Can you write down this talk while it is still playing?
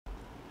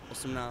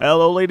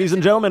Hello, ladies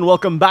and gentlemen.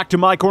 Welcome back to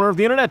my corner of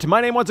the internet.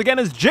 My name once again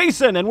is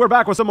Jason, and we're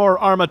back with some more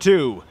Arma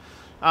 2.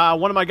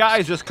 One of my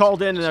guys just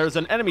called in, and there's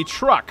an enemy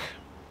truck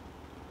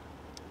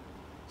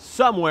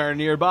somewhere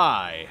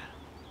nearby.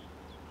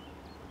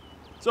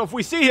 So if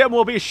we see him,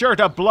 we'll be sure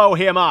to blow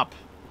him up.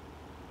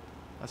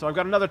 So I've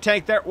got another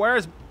tank there.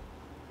 Where's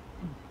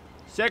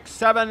 6,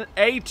 7,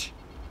 8?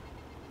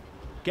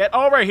 Get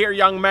over here,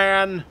 young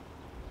man.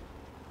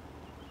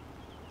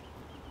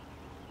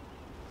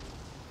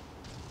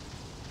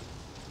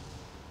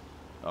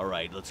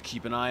 Alright, let's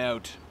keep an eye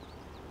out.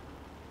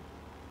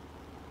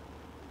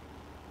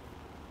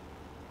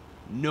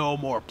 No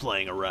more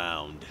playing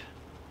around.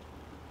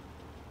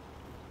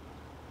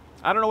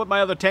 I don't know what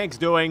my other tank's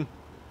doing.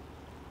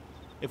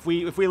 If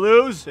we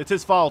lose, it's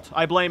his fault.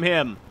 I blame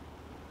him.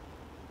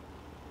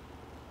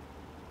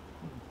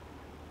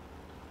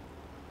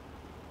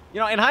 You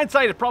know, in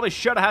hindsight, it probably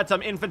should have had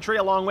some infantry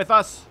along with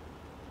us.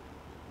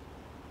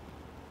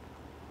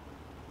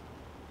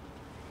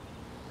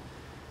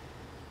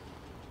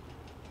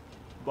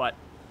 But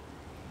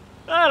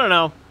I don't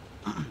know.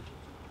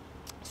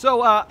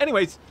 So,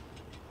 anyways,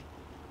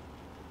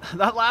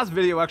 that last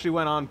video actually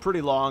went on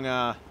pretty long.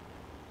 I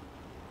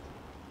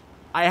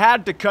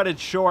had to cut it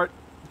short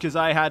because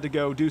I had to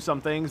go do some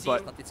things,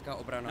 but...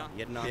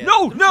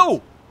 No,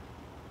 no!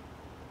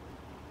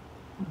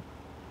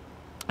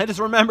 I just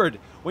remembered,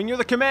 when you're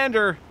the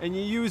commander and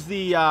you use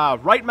the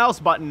right mouse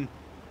button,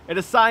 it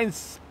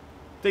assigns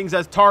things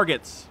as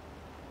targets.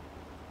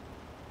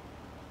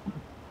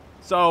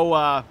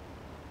 So,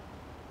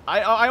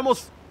 I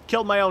almost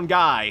killed my own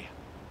guy.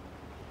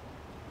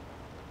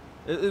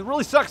 It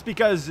really sucks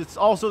because it's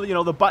also, you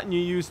know, the button you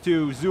use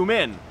to zoom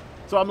in.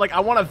 So I'm like, I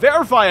want to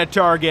verify a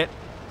target,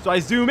 so I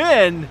zoom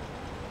in,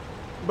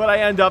 but I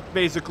end up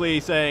basically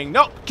saying,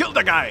 nope, kill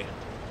the guy.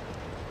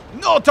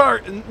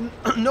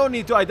 No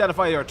need to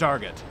identify your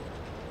target.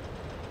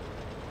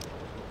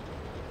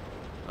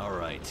 All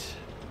right.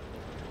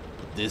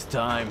 This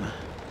time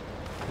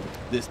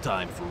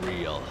for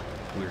real,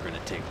 we're gonna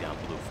take down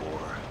Blue 4.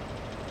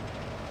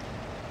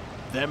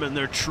 Them and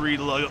their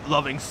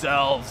tree-loving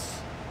selves.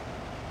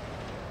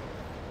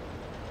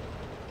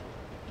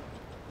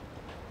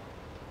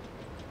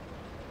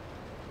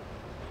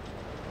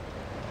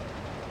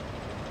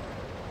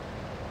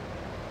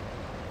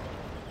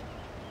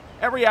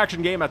 Every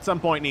action game at some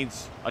point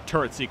needs a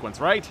turret sequence,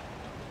 right?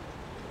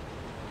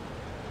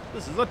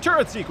 This is a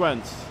turret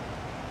sequence.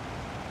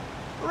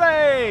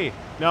 Hooray!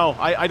 No,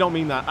 I don't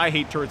mean that. I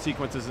hate turret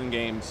sequences in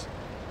games.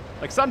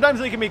 Like, sometimes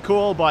they can be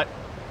cool, but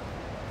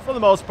for the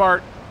most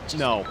part,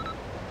 no.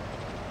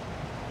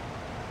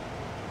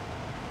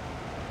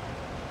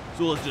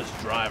 So let's just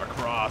drive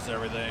across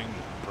everything.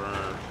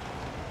 Brr.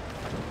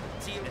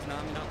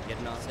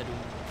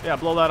 Yeah,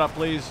 blow that up,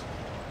 please.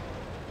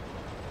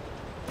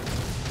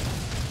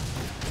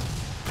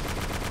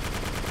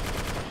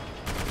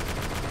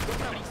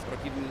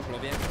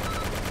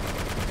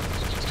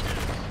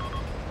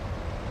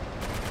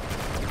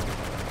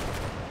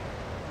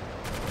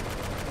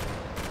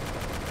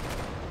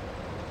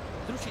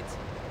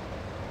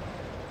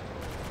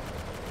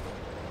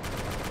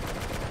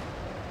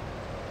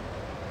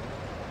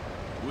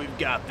 We've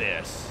got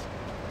this.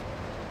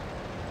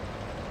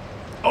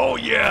 Oh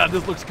yeah,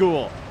 this looks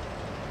cool.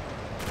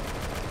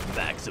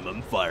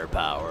 Maximum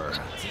firepower.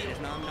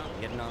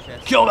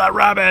 Kill that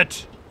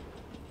rabbit!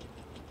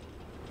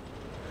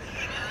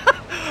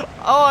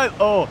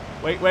 Oh,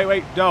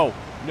 wait, no.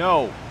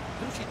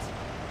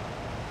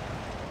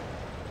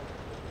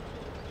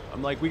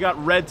 I'm like, we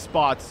got red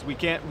spots. We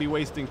can't be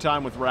wasting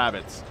time with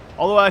rabbits.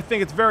 Although I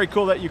think it's very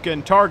cool that you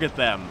can target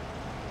them.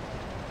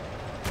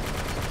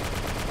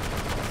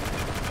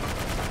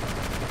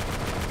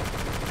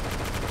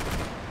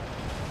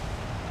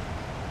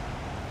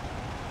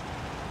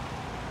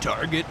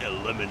 Target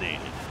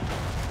eliminated.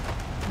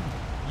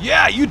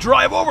 Yeah, you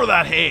drive over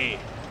that hay.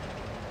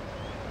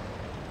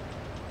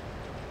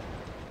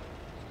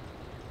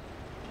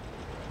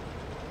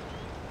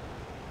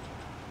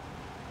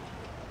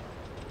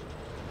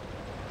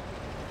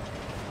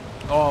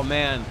 Oh,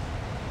 man.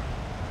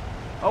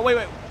 Oh,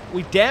 wait.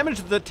 We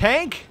damaged the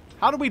tank?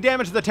 How did we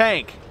damage the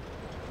tank?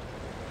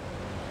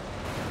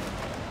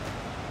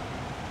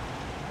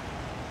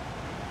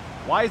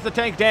 Why is the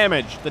tank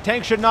damaged? The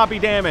tank should not be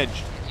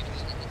damaged.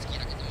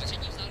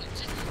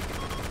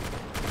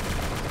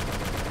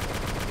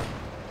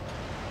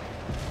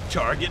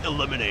 Target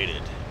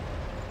eliminated.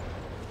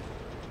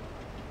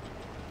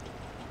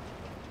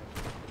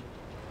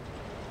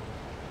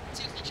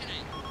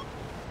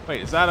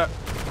 Wait, is that a...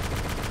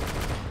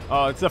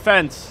 Oh, it's a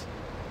fence.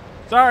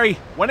 Sorry,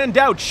 when in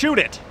doubt, shoot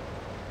it.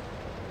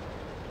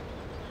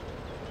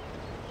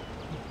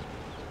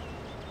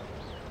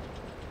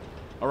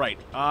 All right,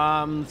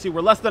 let's see,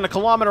 we're less than a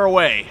kilometer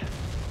away.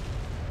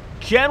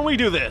 Can we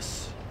do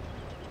this?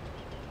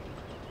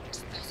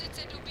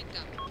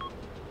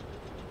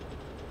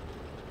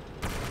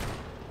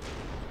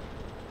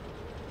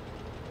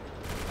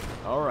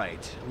 All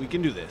right, we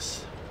can do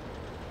this.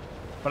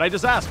 But I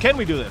just asked, can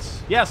we do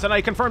this? Yes, and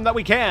I confirmed that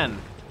we can.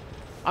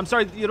 I'm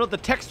sorry, you know, the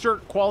texture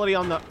quality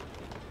on the...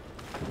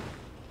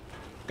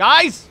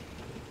 Guys!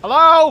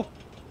 Hello?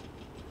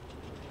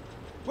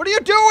 What are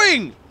you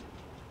doing?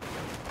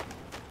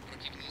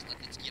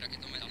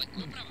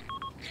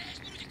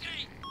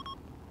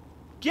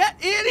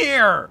 Get in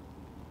here!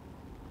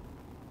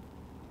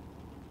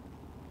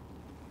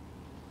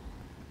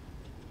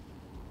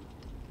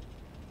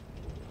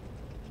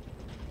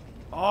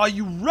 Oh,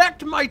 you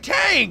wrecked my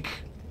tank!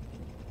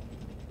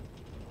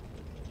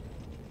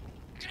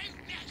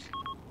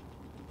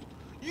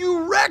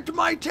 You wrecked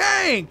my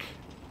tank!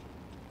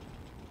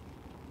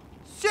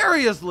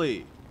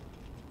 Seriously!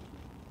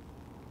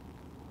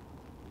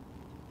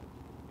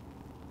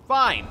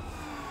 Fine.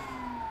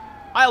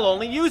 I'll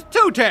only use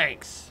 2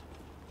 tanks!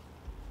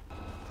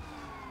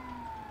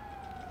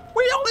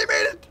 We only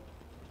made it!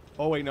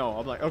 Oh wait, no,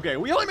 I'm like, okay,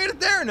 we only made it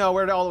there? No,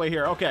 we're all the way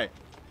here, okay.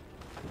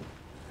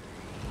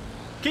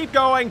 Keep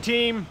going,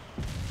 team!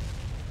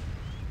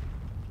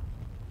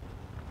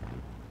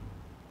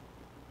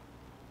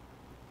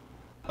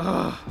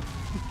 Ugh.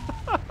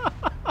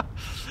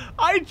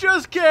 I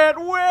just can't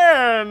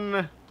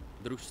win!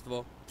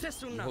 Družstvo.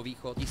 Přesun na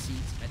jihovýchod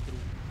 1000 metrů.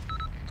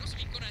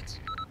 Prosím, konec.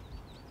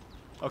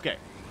 Okay.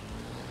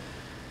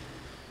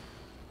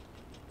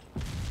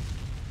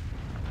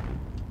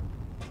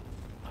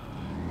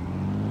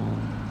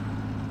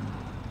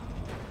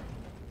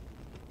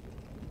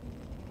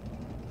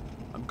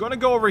 I'm gonna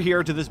go over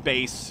here to this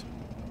base.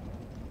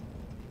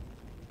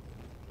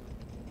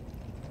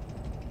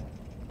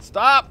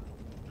 Stop!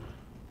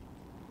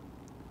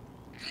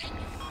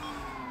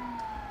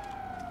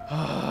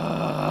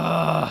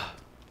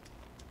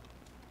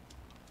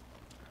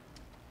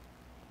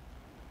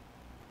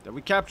 Did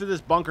we capture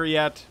this bunker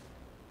yet?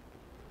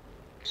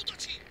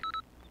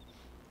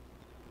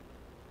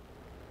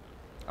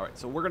 Alright,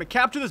 so we're gonna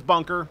capture this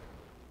bunker.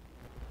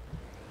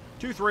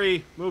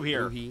 2-3, move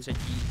here.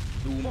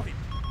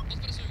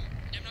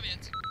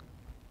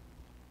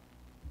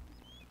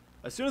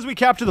 As soon as we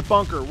capture the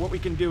bunker, what we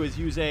can do is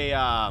use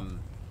a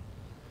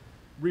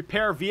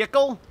repair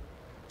vehicle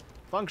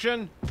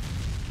function,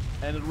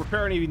 and it'll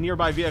repair any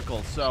nearby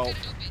vehicles. So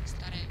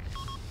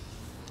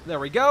there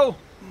we go.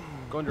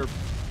 Going to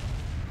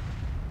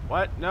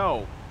what?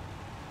 No,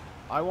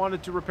 I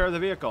wanted to repair the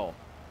vehicle.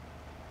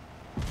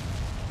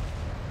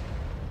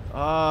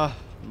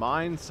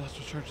 Mines.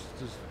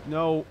 There's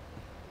no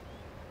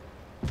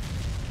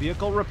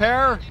vehicle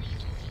repair.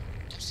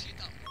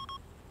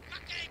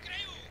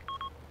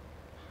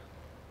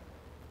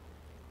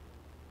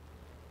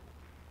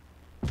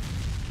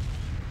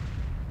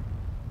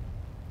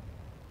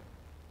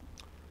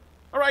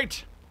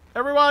 Alright,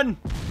 everyone!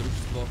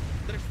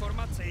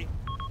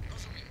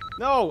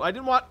 No, I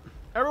didn't want...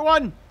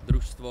 Everyone!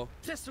 Družstvo.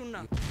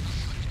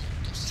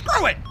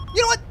 Screw it!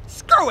 You know what?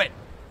 Screw it!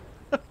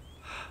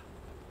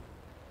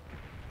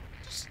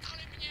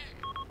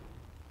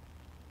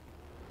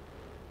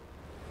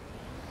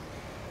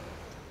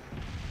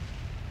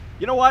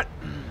 You know what?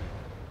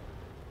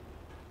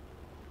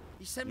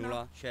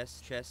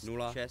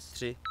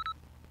 0660663.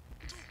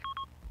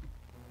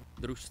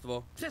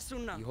 Družstvo.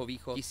 Přesun na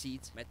jihovýchod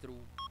 1000 metrů.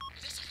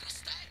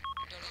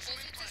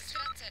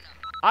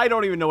 I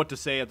don't even know what to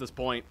say at this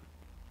point.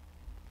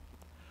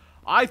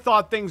 I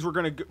thought things were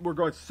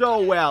going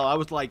so well. I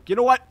was like, you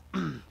know what?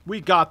 We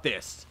got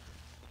this.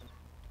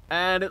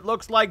 And it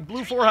looks like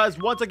Blue 4 has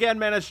once again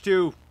managed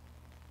to...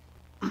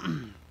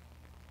 You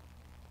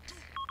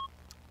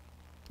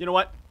know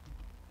what?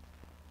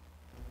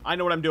 I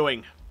know what I'm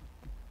doing.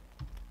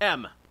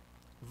 M.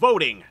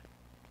 Voting.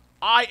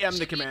 I am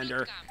the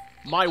commander.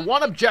 My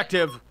one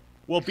objective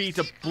will be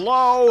to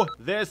blow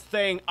this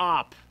thing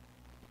up.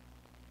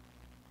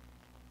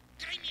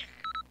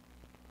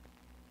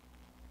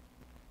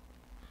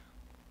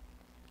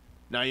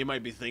 Now you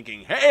might be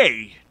thinking,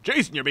 hey,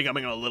 Jason, you're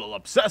becoming a little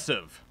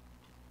obsessive.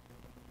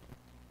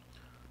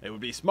 It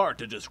would be smart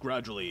to just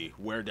gradually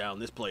wear down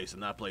this place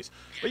and that place.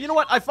 But you know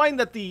what? I find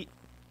that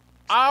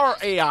our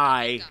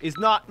AI is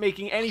not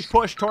making any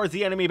push towards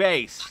the enemy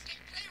base.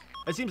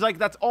 It seems like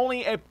that's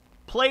only a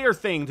player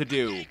thing to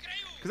do.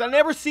 Because I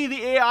never see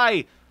the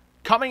AI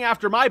coming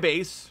after my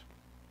base.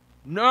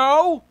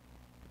 No?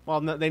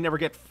 Well, no, they never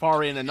get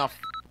far in enough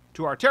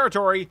to our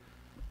territory.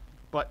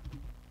 But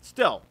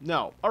still,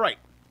 no. Alright.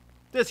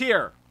 This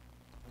here.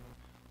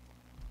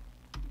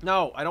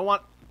 No, I don't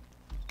want...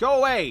 Go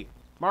away,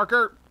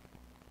 marker.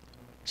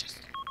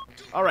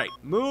 Alright.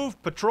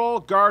 Move,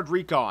 patrol, guard,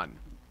 recon.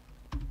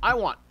 I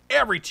want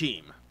every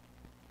team.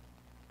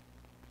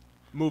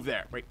 Move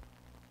there. Wait.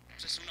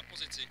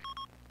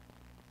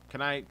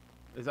 Can I...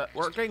 Is that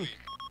working?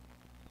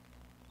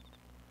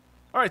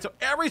 Alright, so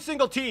every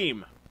single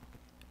team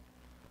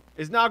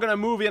is now going to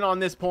move in on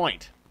this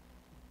point.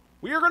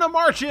 We are going to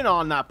march in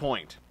on that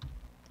point.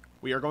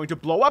 We are going to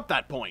blow up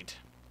that point.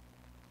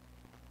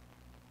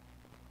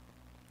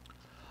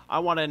 I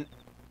want an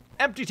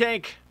empty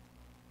tank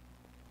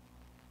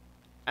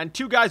and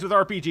 2 guys with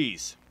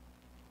RPGs.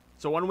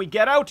 So when we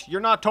get out, you're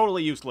not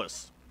totally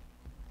useless.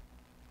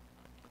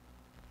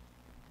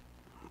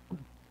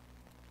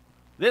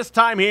 This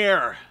time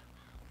here.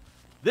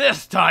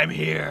 This time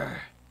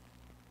here.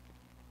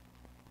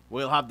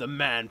 We'll have the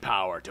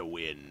manpower to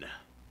win.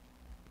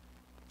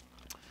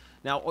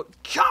 Now,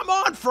 come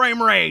on,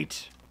 frame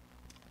rate!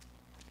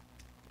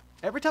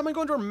 Every time I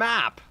go into a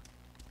map.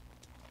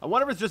 I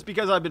wonder if it's just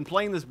because I've been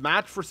playing this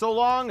match for so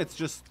long, it's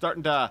just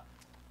starting to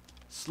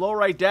slow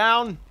right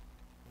down.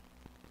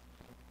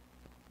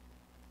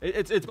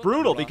 It's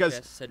brutal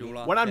because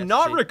when I'm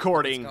not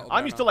recording,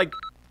 I'm used to like,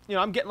 you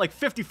know, I'm getting like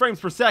 50 frames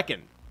per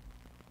second.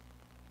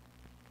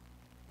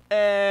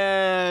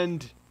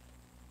 And...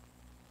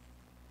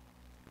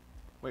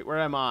 wait, where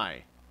am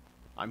I?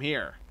 I'm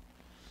here.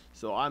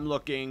 So I'm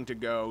looking to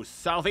go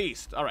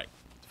southeast. Alright,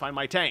 find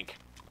my tank.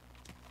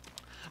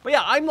 But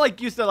yeah, I'm like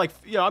used to like,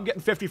 you know, I'm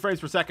getting 50 frames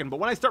per second, but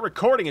when I start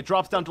recording, it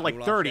drops down to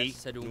like 30.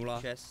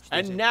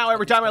 And now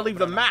every time I leave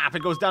the map,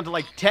 it goes down to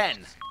like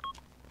 10.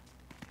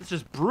 It's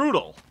just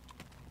brutal.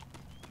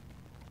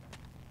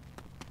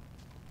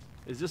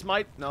 Is this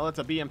my... no, that's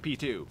a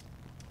BMP2.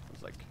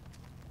 It's like...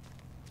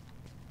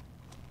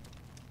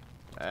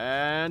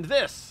 and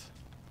this.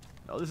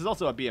 No, this is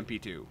also a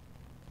BMP2.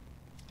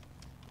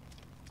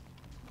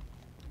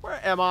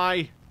 Where am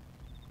I?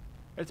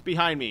 It's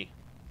behind me.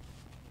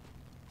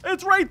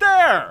 It's right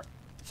there!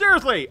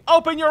 Seriously,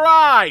 open your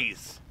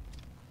eyes!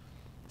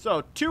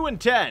 So, 2 and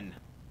 10.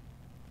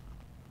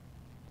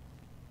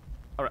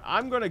 Alright,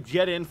 I'm gonna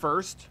get in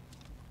first.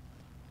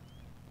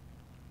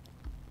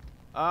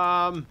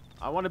 I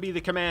want to be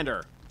the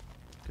commander.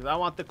 Because I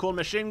want the cool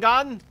machine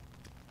gun.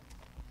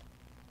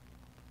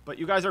 But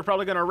you guys are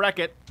probably gonna wreck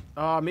it.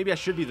 Maybe I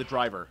should be the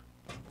driver.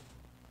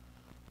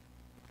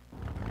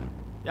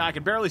 Yeah, I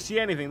can barely see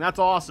anything. That's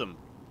awesome.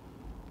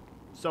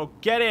 So,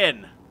 get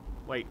in.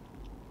 Wait.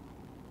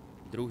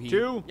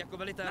 2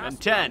 and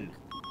 10.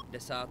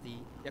 So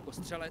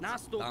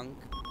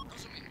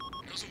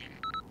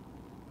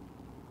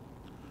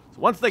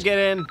once they get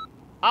in,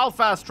 I'll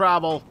fast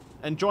travel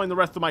and join the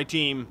rest of my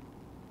team,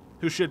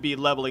 who should be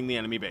leveling the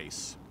enemy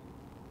base.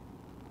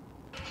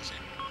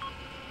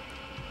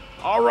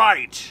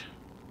 Alright.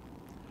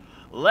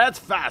 Let's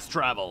fast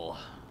travel.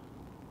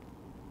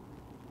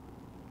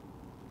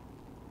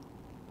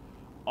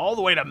 All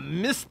the way to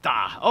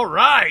Mista.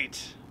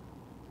 Alright.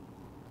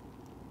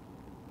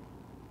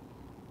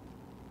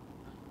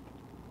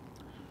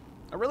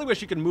 I really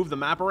wish you could move the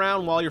map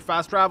around while you're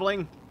fast traveling.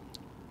 You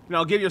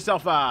know, give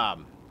yourself,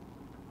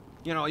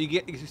 you know,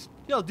 you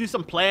know, do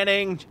some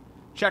planning,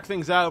 check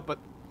things out, but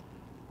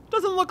it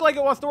doesn't look like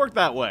it wants to work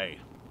that way.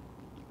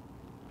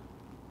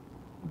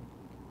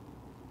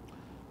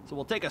 So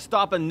we'll take a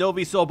stop in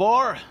Novi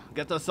Sobor,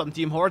 get us some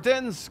Tim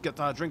Hortons,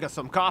 drink us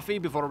some coffee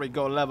before we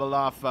go level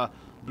off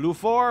Blue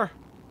 4.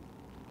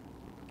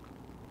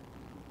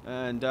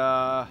 And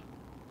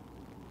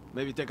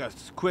maybe take a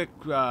quick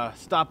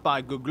stop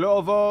by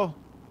Guglovo,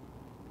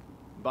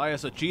 buy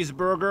us a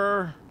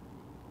cheeseburger.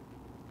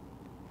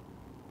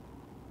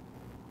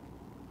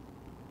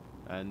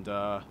 And,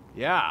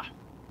 yeah.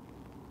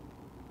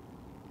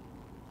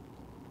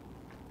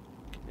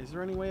 Is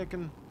there any way I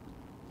can...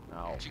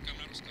 no.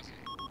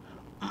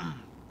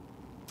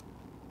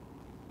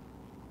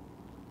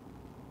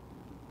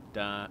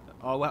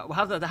 Oh,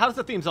 how does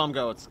the theme song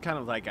go? It's kind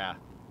of like a...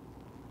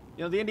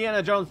 you know, the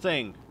Indiana Jones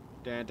thing.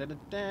 Dun, dun, dun,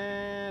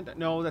 dun, dun.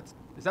 No, is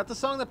that the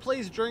song that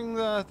plays during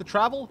the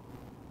travel?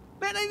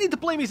 Man, I need to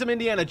play me some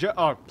Indiana Jones.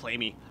 Oh, play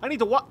me. I need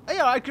to watch...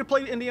 yeah, I could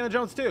play Indiana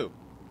Jones too.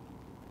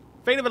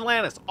 Fate of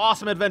Atlantis,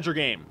 awesome adventure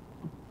game.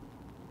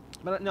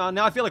 But no,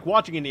 now I feel like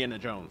watching Indiana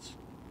Jones.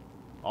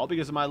 All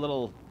because of my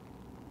little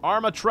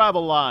Arma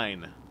travel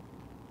line.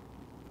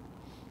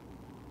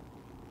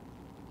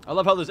 I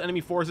love how there's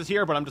enemy forces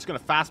here, but I'm just going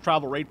to fast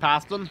travel right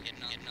past them.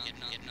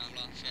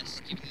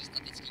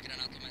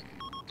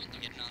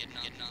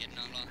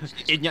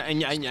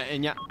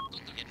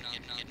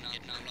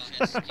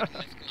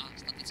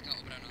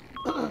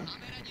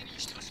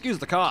 Excuse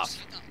the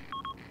cough.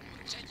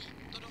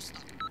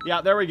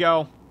 Yeah, there we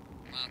go.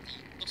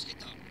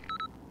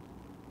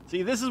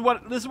 See, this is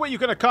what you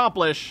can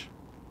accomplish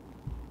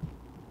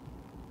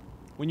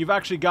when you've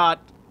actually got,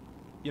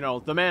 you know,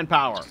 the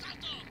manpower.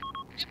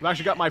 I've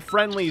actually got my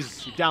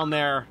friendlies down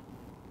there.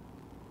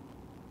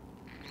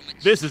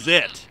 This is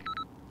it.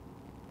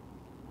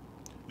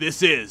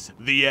 This is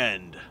the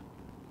end.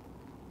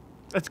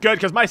 That's good,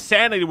 because my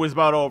sanity was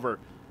about over.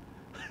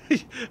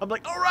 I'm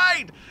like,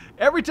 alright!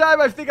 Every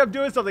time I think I'm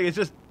doing something, it's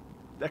just...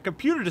 that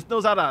computer just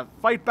knows how to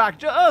fight back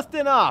just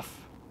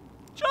enough.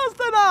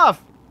 Just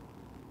enough!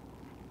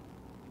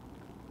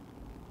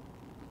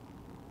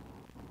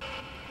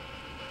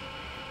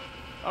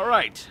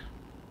 Alright.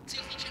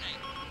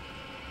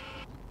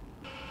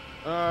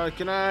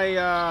 Can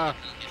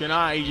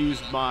I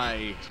use my...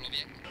 is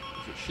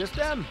it Shift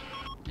M?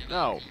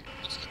 No.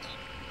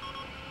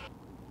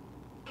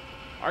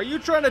 Are you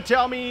trying to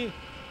tell me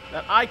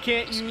that I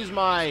can't use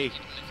my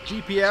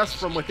GPS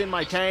from within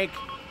my tank?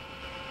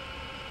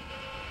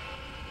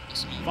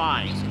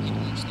 Fine.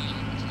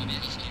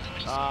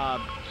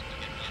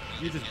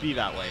 You just be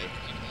that way.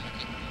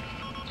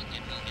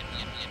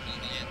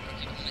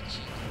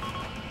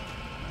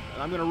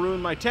 And I'm going to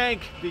ruin my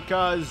tank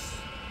because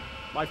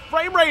my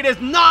frame rate is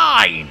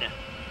 9!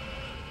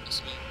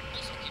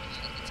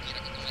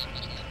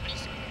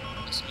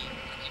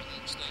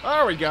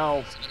 There we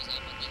go.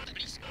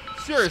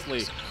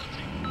 Seriously.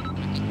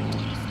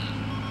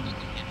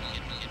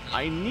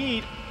 I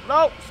need...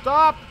 No,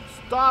 stop!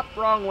 Stop,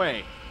 wrong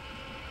way.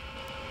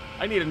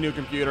 I need a new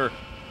computer.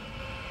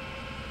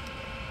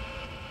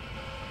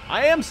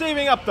 I am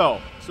saving up, though.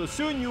 So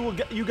soon you will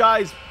get... You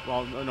guys...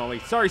 Well, no,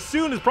 wait. Sorry,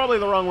 soon is probably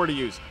the wrong word to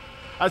use.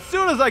 As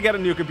soon as I get a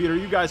new computer,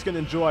 you guys can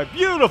enjoy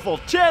beautiful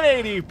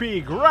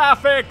 1080p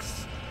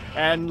graphics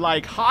and,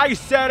 like, high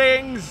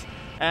settings.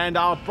 And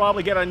I'll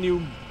probably get a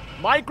new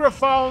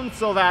microphone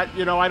so that,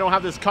 you know, I don't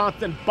have this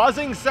constant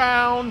buzzing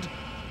sound.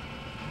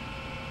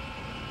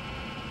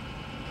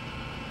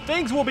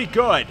 Things will be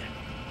good.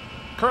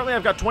 Currently,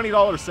 I've got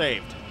 $20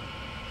 saved.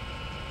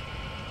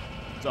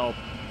 So,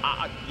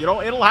 you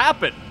know, it'll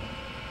happen.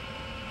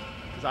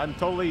 Because I'm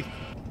totally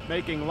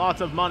making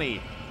lots of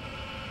money.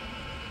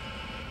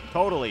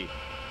 Totally.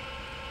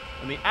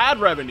 And the ad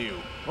revenue.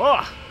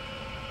 Ugh.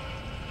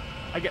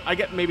 I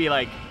get maybe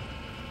like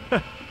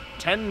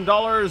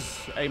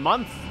 $10 a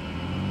month.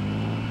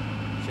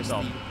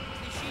 So,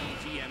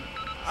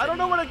 I don't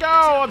know where to go.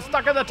 I'm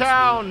stuck in the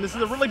town. This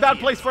is a really bad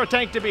place for a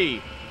tank to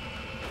be.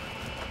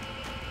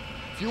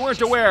 If you weren't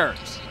aware,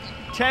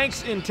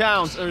 tanks in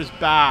towns are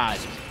bad.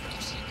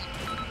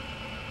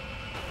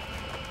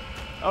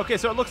 Okay,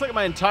 so it looks like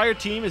my entire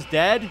team is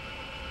dead.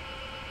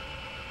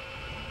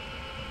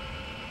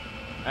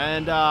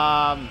 And,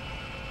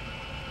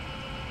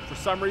 for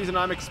some reason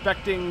I'm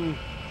expecting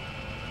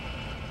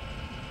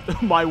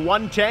my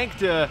one tank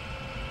to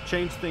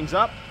change things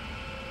up.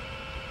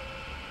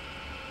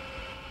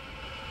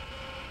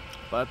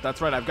 But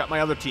that's right, I've got my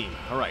other team.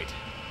 All right.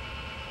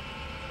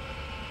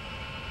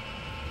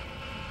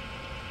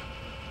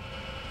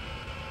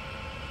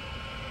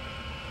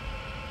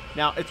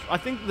 Now, I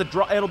think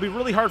it'll be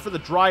really hard for the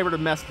driver to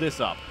mess this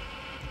up.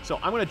 So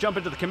I'm going to jump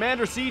into the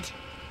commander seat.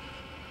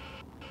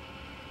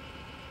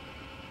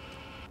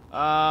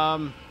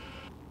 And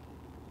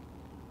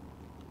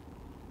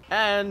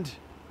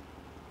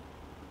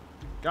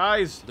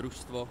guys,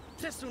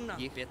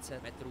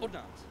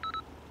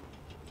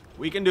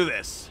 we can do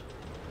this.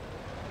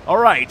 All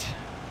right.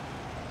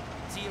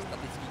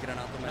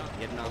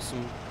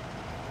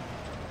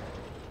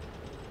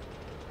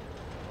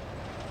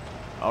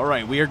 All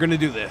right, we are going to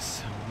do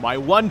this. My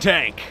one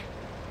tank.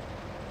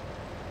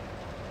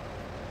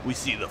 We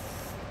see the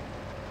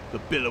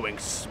billowing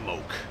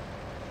smoke.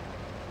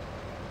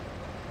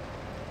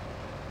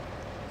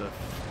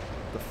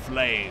 The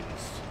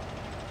flames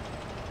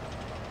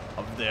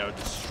of their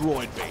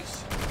destroyed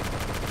base.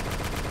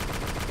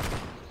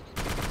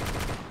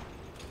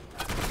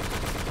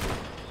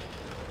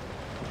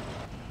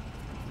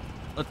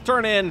 Let's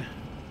turn in.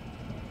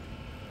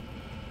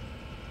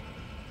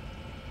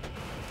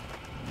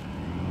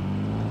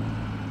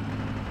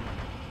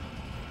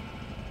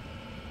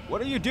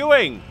 What are you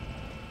doing?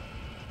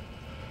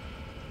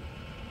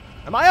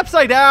 Am I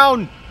upside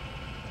down?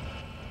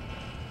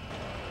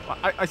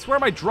 I swear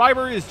my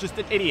driver is just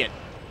an idiot.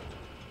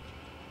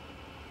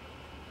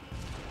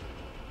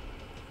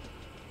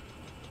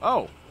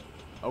 Oh.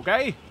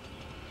 Okay.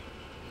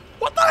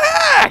 What the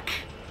heck?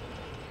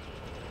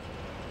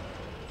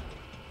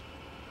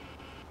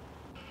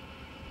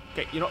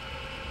 Okay, you know,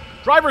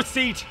 driver's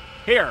seat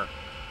here.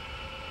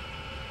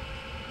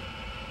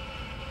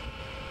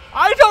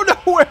 I don't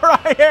know where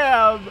I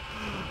am.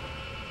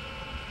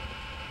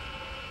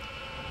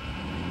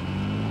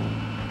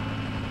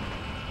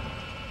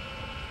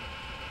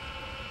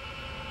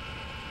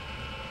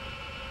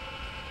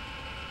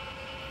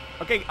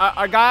 Okay,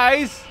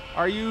 guys,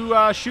 are you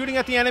shooting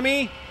at the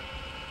enemy?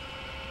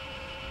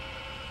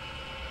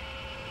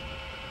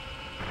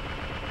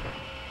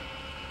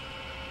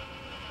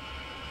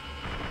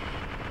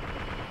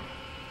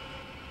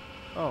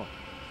 Oh.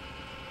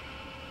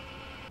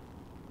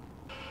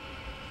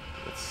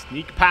 Let's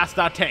sneak past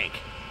that tank.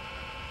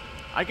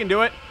 I can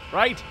do it,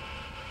 right?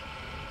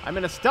 I'm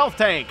in a stealth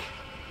tank.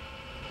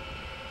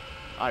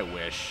 I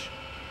wish.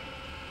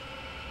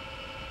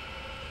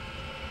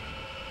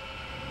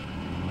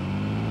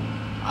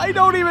 I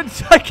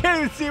can't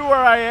even see where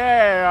I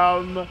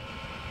am.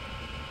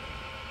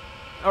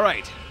 All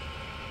right.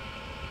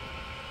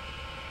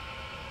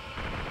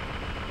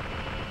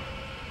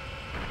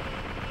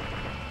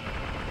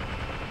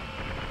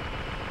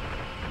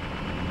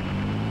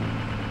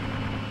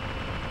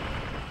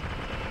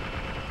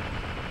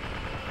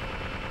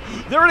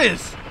 There it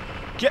is.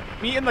 Get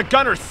me in the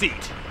gunner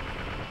seat.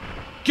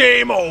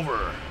 Game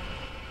over.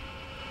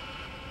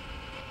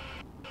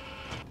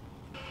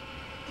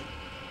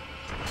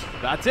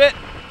 That's it.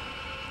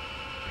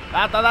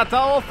 That's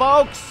all,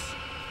 folks.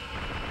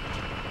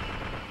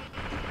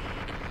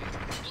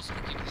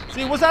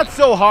 See, was that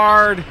so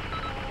hard?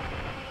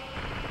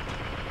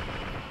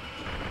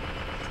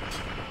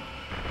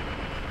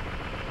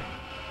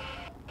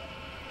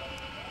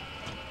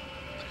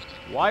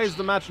 Why is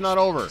the match not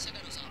over?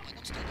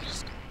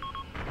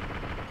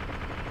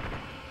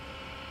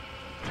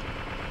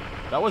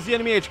 That was the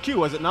enemy HQ,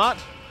 was it not?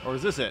 Or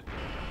is this it?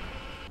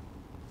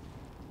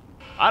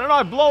 I don't know,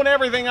 I've blown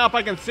everything up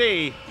I can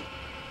see.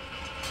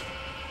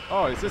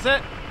 Oh, is this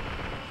it?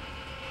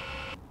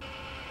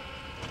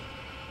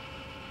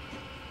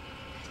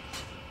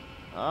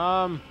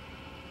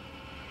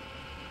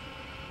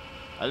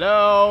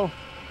 Hello?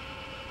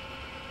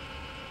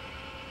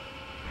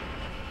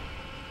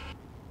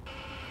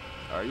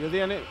 Are you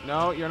the enemy?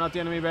 No, you're not the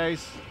enemy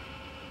base.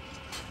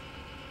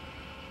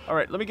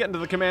 Alright, let me get into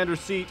the commander's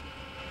seat.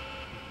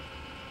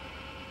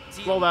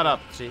 Blow that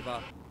up.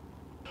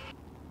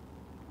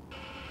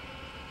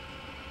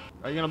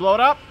 Are you gonna blow it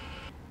up?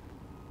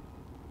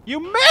 You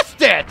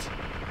missed it!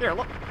 Here,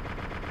 look.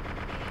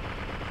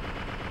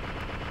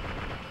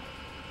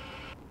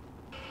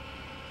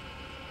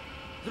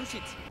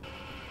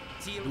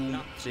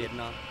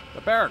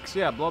 The barracks,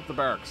 yeah, blow up the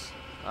barracks.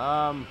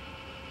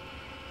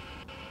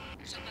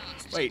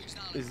 Wait,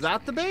 is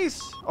that the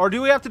base? Or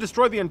do we have to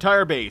destroy the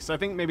entire base? I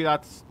think maybe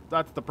that's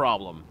the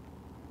problem.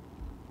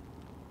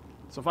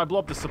 So if I blow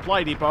up the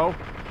supply depot...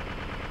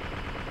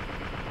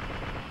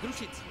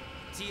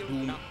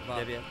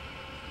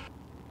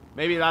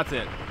 Maybe that's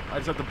it. I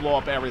just have to blow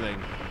up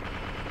everything.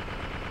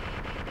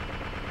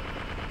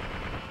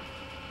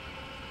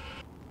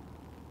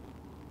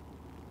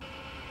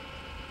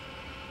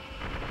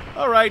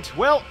 Alright,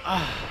 well,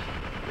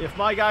 if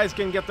my guys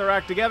can get their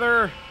act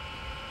together...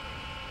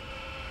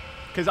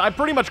 Because I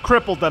pretty much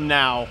crippled them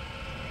now.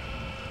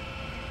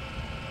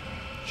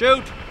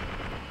 Shoot!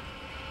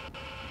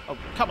 Oh,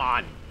 come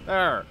on.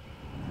 There.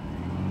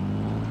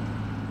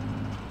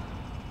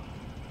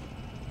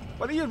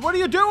 What are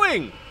you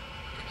doing?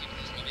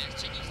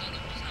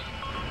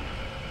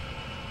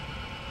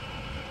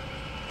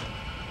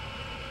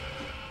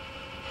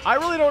 I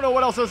really don't know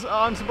what else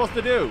I'm supposed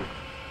to do.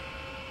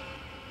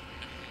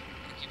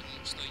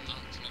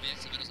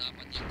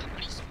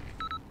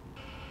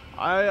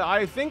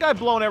 I think I've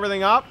blown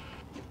everything up.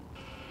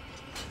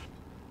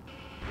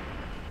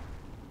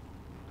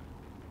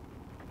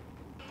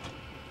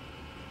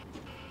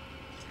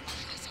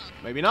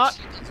 Maybe not.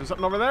 Is there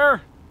something over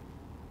there?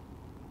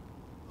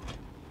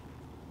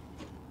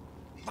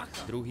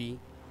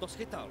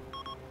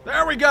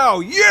 There we go!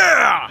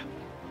 Yeah!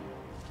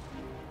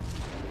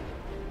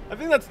 I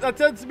think that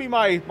tends to be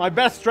my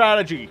best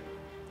strategy.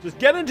 Just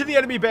get into the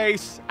enemy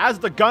base as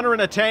the gunner in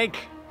a tank.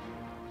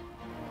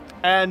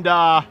 And,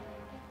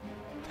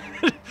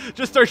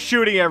 just start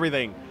shooting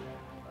everything.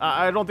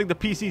 I don't think the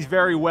PC's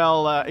very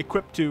well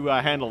equipped to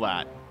handle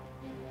that.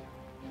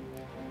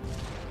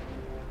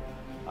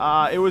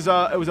 It was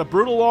a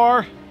brutal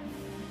war.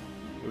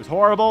 It was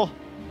horrible.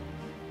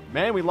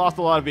 Man, we lost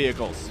a lot of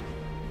vehicles.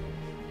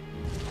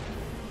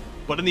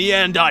 But in the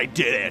end, I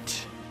did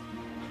it.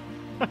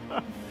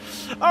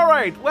 All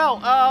right. Well,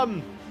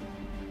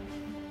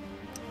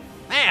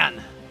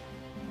 man.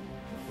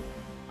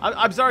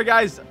 I'm sorry,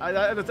 guys.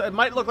 It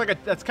might look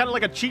like that's kind of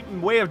like a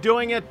cheating way of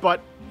doing it,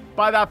 but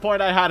by that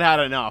point, I had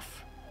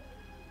enough.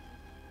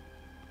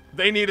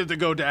 They needed to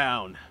go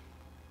down.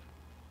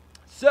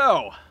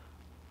 So,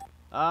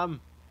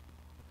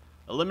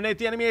 eliminate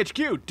the enemy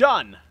HQ.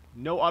 Done.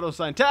 No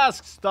auto-assign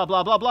tasks. Blah,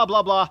 blah, blah, blah,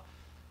 blah, blah.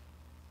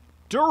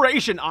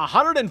 Duration,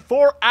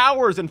 104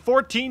 hours and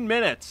 14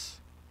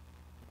 minutes.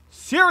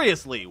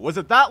 Seriously, was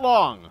it that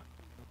long?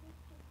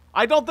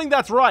 I don't think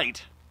that's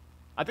right.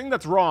 I think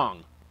that's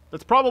wrong.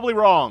 That's probably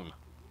wrong.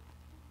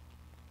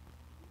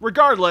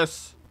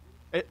 Regardless,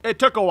 it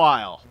took a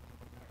while.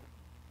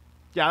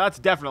 Yeah, that's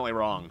definitely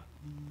wrong.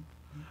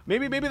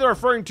 Maybe they're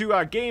referring to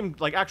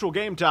actual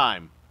game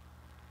time.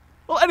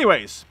 Well,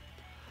 anyways,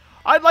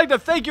 I'd like to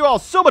thank you all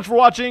so much for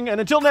watching,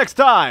 and until next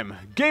time,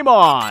 game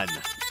on!